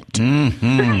understatement.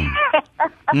 Mm-hmm.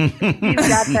 You've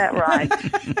got that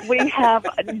right. We have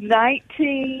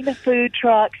 19 food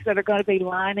trucks that are going to be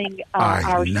lining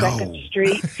our 2nd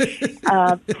Street.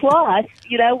 Plus,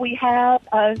 you know, we have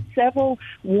several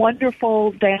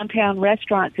wonderful downtown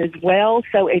restaurants as well.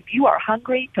 So if you are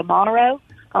hungry tomorrow,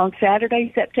 on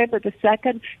Saturday, September the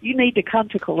 2nd, you need to come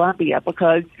to Columbia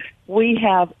because we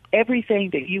have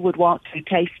everything that you would want to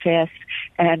taste test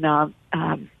and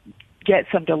get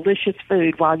some delicious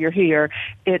food while you're here.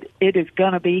 It is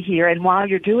going to be here. And while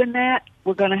you're doing that,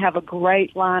 we're going to have a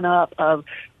great lineup of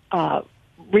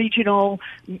regional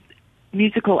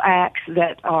musical acts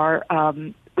that are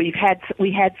we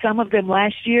had some of them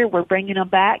last year. We're bringing them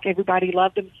back. Everybody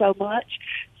loved them so much.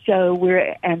 So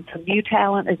and some new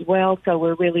talent as well. So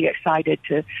we're really excited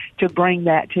to bring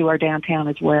that to our downtown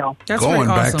as well. That's going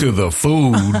back to the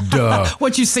food.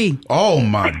 What you see? Oh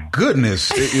my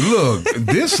goodness! Look,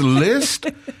 this list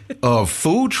of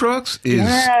food trucks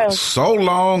is so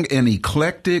long and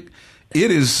eclectic. It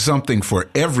is something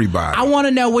for everybody. I want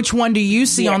to know which one do you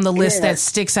see on the list that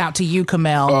sticks out to you,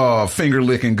 Kamel? Finger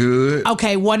licking good.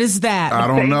 Okay, what is that? I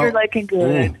don't know. Finger licking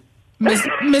good. Ooh.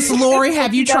 Miss Lori,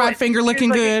 have you tried finger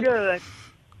licking good?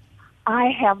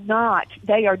 I have not.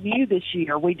 They are new this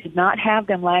year. We did not have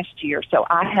them last year, so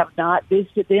I have not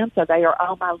visited them. So they are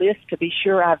on my list to be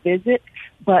sure I visit.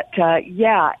 But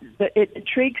it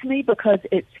intrigues me because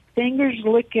it's fingers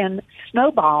licking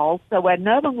snowballs. So I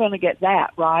know I'm going to get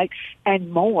that right,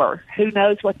 and more. Who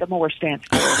knows what the more stands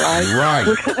for?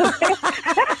 Right.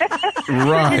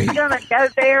 Right. We're just going to go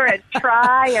there and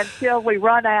try until we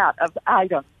run out of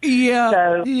items.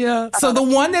 Yeah. So the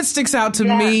one that sticks out to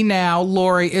me now,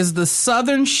 Lori, is the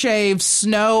Southern Shave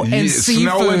Snow and Seafood.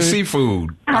 Snow and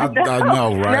seafood. I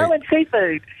know, right? Snow and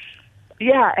seafood.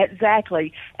 Yeah,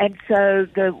 exactly. And so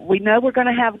we know we're going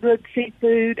to have good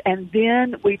seafood, and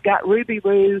then we've got Ruby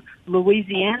Roo,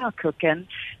 Louisiana cooking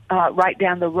right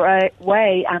down the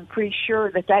way. I'm pretty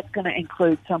sure that's going to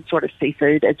include some sort of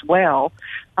seafood as well.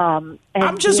 And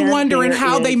I'm just wondering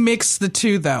how they mix the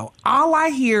two, though. All I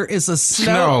hear is a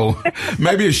snow.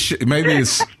 Maybe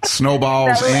it's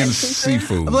snowballs and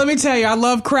seafood. Let me tell you, I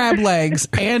love crab legs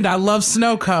and I love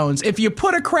snow cones. If you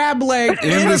put a crab leg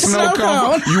in the snow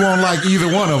cone, you won't like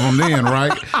either one of them then,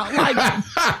 right? I like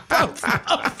both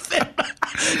of them.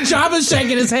 Java's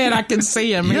shaking his head. I can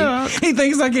see him. Yeah. He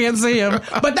thinks I can't see him.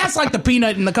 But that's like the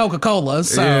peanut and the Coca-Cola.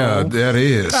 So. Yeah, that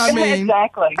is. I mean,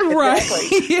 exactly. Right.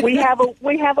 Yeah.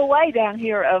 We have a way down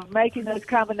here of making those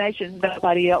combinations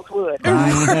nobody else would.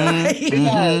 Right.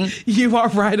 Mm-hmm. You are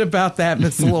right about that,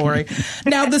 Miss Lori.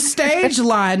 Now, the stage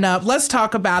lineup, let's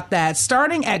talk about that.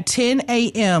 Starting at 10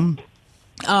 a.m.,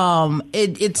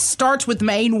 it starts with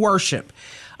main worship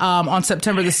on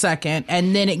September the 2nd,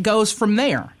 and then it goes from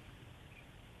there.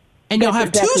 And you'll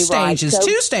have two stages. Right. So,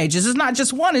 two stages. It's not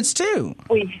just one, it's two.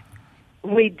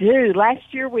 We do.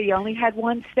 Last year we only had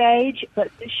one stage,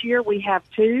 but this year we have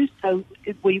two. So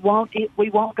we won't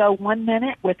go 1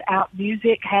 minute without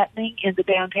music happening in the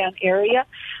downtown area,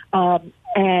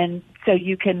 and so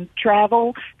you can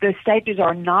travel. The stages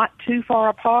are not too far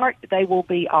apart. They will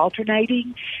be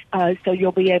alternating, so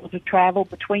you'll be able to travel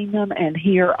between them and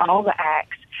hear all the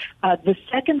acts. The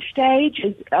second stage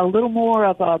is a little more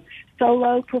of a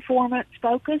solo performance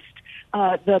focused.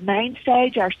 The main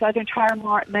stage, our Southern Tire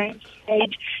Mart main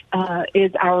stage,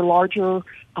 is our larger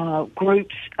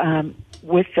groups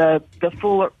with the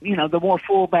full, the more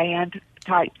full band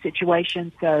type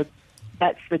situation. So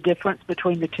that's the difference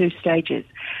between the two stages.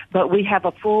 But we have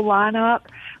a full lineup.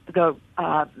 The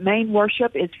main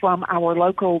worship is from our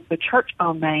local, the Church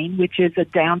on Main, which is a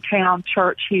downtown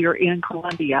church here in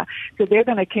Columbia. So they're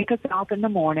going to kick us off in the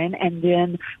morning, and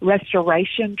then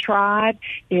Restoration Tribe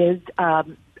is a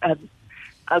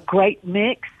great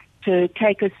mix to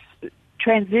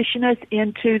transition us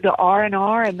into the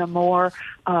R&R and the more,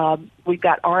 we've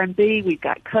got R&B, we've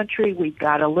got country, we've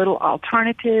got a little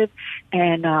alternative,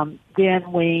 and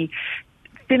then we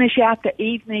finish out the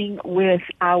evening with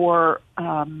our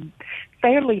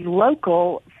fairly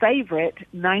local favorite,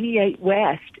 98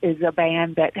 West is a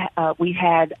band that we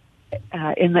had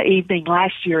in the evening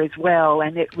last year as well,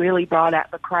 and it really brought out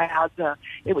the crowds.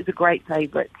 It was a great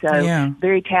favorite. So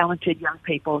very talented young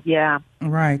people. Yeah.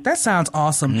 Right. That sounds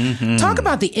awesome. Mm-hmm. Talk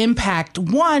about the impact.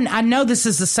 One, I know this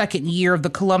is the second year of the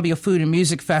Columbia Food and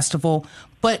Music Festival,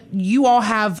 but you all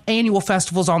have annual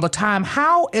festivals all the time.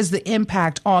 How is the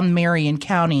impact on Marion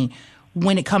County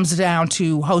when it comes down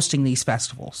to hosting these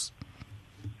festivals?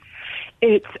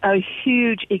 It's a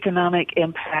huge economic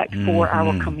impact for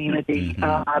our community.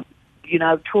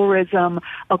 Tourism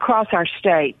across our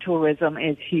state, tourism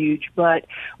is huge, but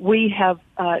we have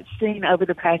seen over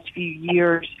the past few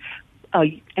years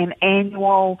an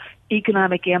annual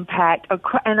economic impact,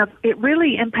 and it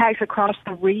really impacts across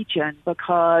the region,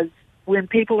 because when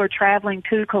people are traveling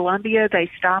to Columbia, they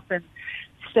stop and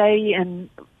stay in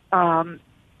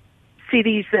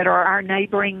cities that are our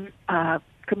neighboring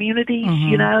communities.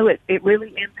 It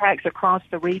really impacts across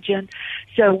the region.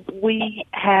 So we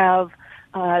have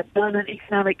done an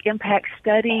economic impact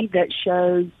study that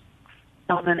shows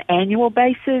on an annual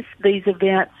basis these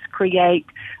events create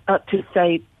up to,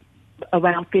 say,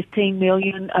 around 15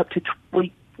 million, up to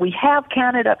we have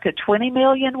counted up to 20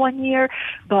 million one year,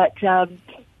 but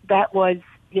that was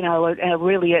a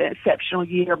really exceptional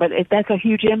year. But that's a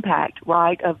huge impact,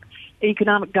 right, of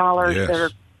economic dollars that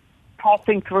are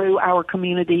passing through our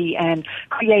community and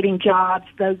creating jobs.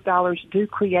 Those dollars do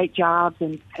create jobs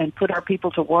and put our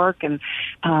people to work and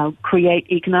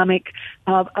create economic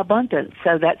abundance.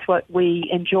 So that's what we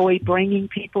enjoy, bringing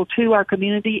people to our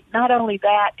community. Not only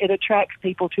that, it attracts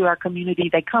people to our community.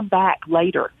 They come back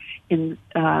later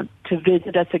to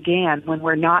visit us again when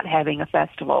we're not having a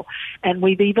festival. And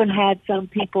we've even had some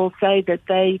people say that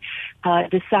they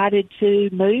decided to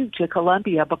move to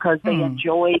Columbia because they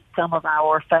enjoyed some of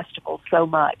our festivals so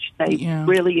much. They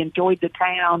really enjoyed the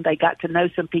town. They got to know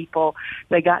some people.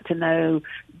 They got to know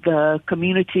the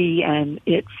community and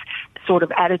its sort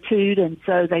of attitude, and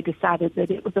so they decided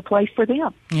that it was a place for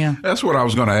them. Yeah, that's what I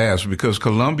was going to ask, because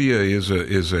Columbia is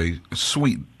a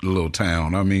sweet little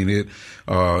town. I mean,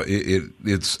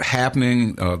 it's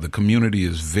happening. The community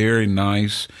is very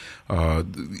nice.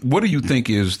 What do you think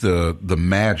is the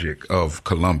magic of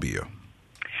Columbia?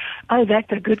 Oh,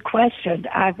 that's a good question.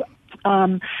 I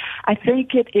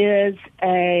think it is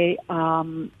a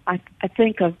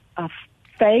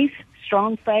faith.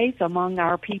 Strong faith among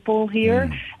our people here,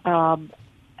 and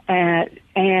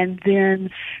then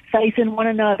faith in one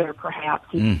another,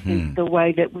 perhaps, is the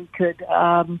way that we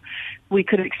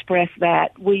could express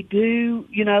that. We do,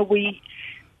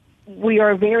 we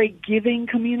are a very giving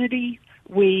community.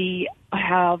 We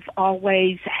have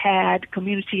always had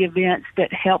community events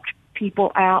that helped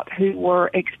people out who were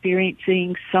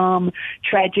experiencing some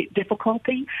tragic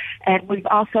difficulty, and we've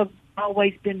also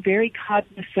always been very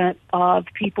cognizant of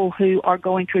people who are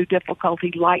going through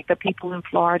difficulty, like the people in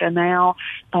Florida now,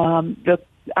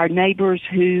 our neighbors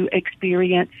who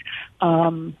experience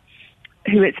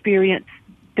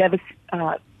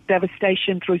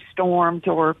devastation through storms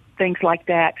or things like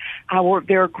that.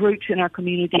 There are groups in our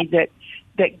community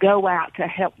that go out to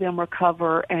help them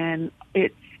recover, and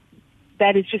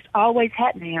that is just always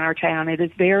happening in our town. It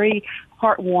is very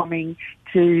heartwarming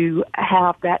to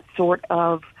have that sort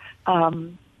of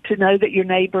to know that your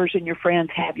neighbors and your friends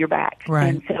have your back. Right.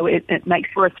 And so it makes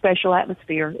for a special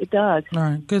atmosphere. It does. All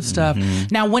right. Good stuff.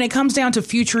 Now, when it comes down to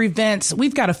future events,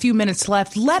 we've got a few minutes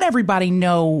left. Let everybody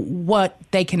know what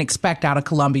they can expect out of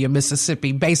Columbia,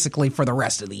 Mississippi, basically for the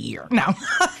rest of the year. No.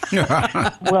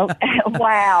 Well,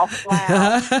 wow.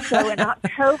 So in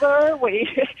October,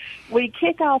 we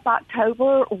kick off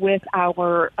October with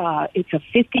our, it's a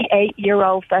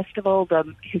 58-year-old festival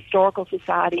the Historical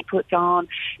Society puts on.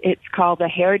 It's called the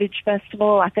Heritage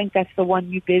Festival. I think that's the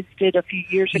one you visited a few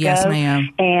years ago. Yes, ma'am.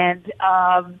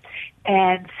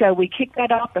 And so we kick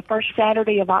that off the first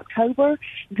Saturday of October.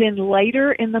 Then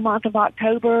later in the month of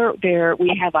October,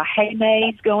 we have a hay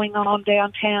maze going on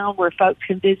downtown where folks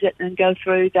can visit and go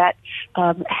through that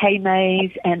hay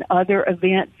maze and other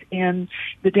events in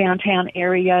the downtown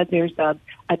area. There's a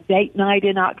date night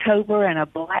in October and a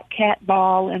Black Cat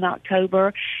Ball in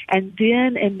October. And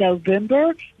then in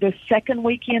November, the second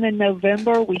weekend in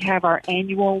November, we have our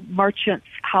annual Merchants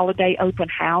Holiday Open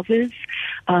Houses.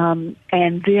 And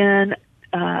then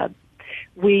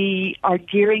we are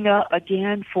gearing up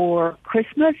again for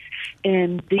Christmas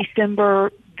in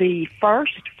December the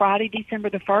 1st, Friday, December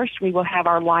the 1st. We will have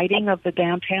our lighting of the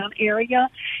downtown area,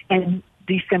 and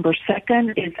December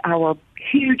 2nd is our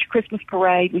huge Christmas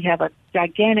parade. We have a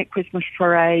gigantic Christmas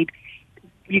parade.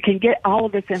 You can get all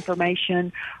of this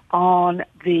information on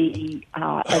the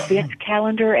events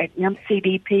calendar at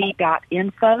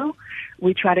mcdp.info.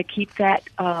 We try to keep that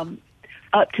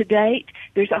up to date.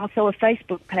 There's also a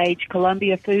Facebook page,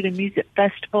 Columbia Food and Music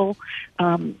Festival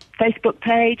Facebook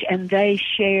page, and they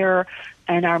share,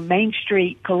 and our Main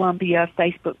Street Columbia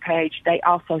Facebook page, they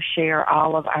also share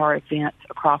all of our events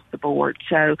across the board.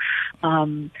 So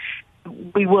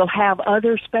we will have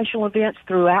other special events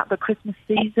throughout the Christmas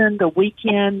season. The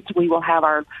weekends, we will have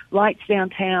our lights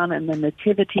downtown and the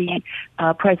nativity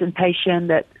presentation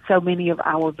that so many of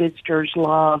our visitors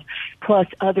love, plus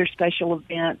other special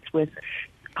events with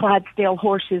Clydesdale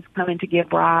horses coming to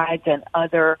give rides and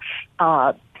other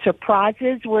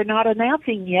surprises we're not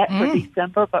announcing yet for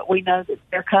December, but we know that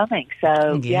they're coming.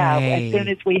 So, yeah, as soon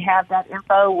as we have that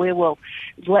info, we will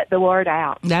let the word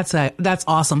out. That's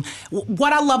awesome.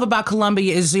 What I love about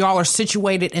Columbia is y'all are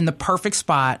situated in the perfect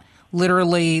spot.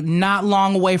 Literally not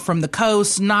long away from the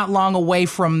coast, not long away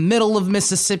from middle of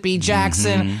Mississippi,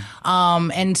 Jackson.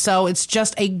 And so it's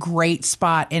just a great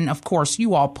spot. And of course,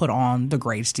 you all put on the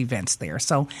greatest events there.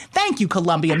 So thank you,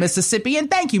 Columbia, Mississippi. And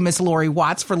thank you, Miss Lori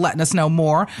Watts, for letting us know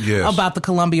more about the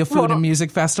Columbia Food and Music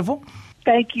Festival.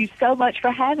 Thank you so much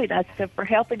for having us and for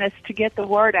helping us to get the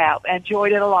word out. I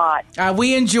enjoyed it a lot.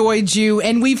 We enjoyed you,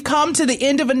 and we've come to the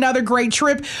end of another great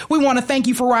trip. We want to thank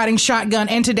you for riding shotgun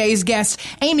and today's guests,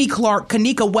 Amy Clark,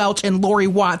 Kanika Welch, and Lori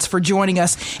Watts, for joining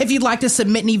us. If you'd like to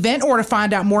submit an event or to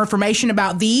find out more information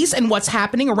about these and what's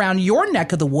happening around your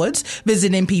neck of the woods,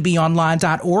 visit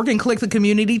mpbonline.org and click the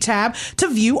community tab to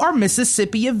view our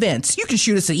Mississippi events. You can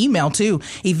shoot us an email too,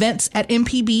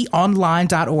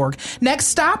 events@mpbonline.org. Next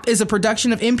stop is a production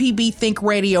of MPB Think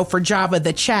Radio for Java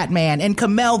the Chat Man and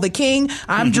Kamel the King.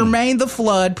 I'm Jermaine the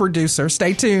Flood, producer.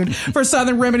 Stay tuned for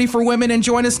Southern Remedy for Women and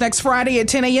join us next Friday at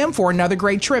 10 a.m. for another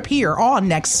great trip here on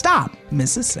Next Stop,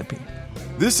 Mississippi.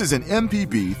 This is an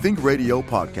MPB Think Radio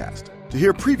podcast. To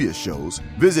hear previous shows,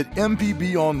 visit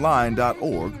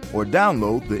mpbonline.org or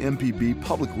download the MPB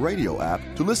Public Radio app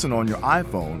to listen on your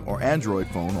iPhone or Android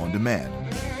phone on demand.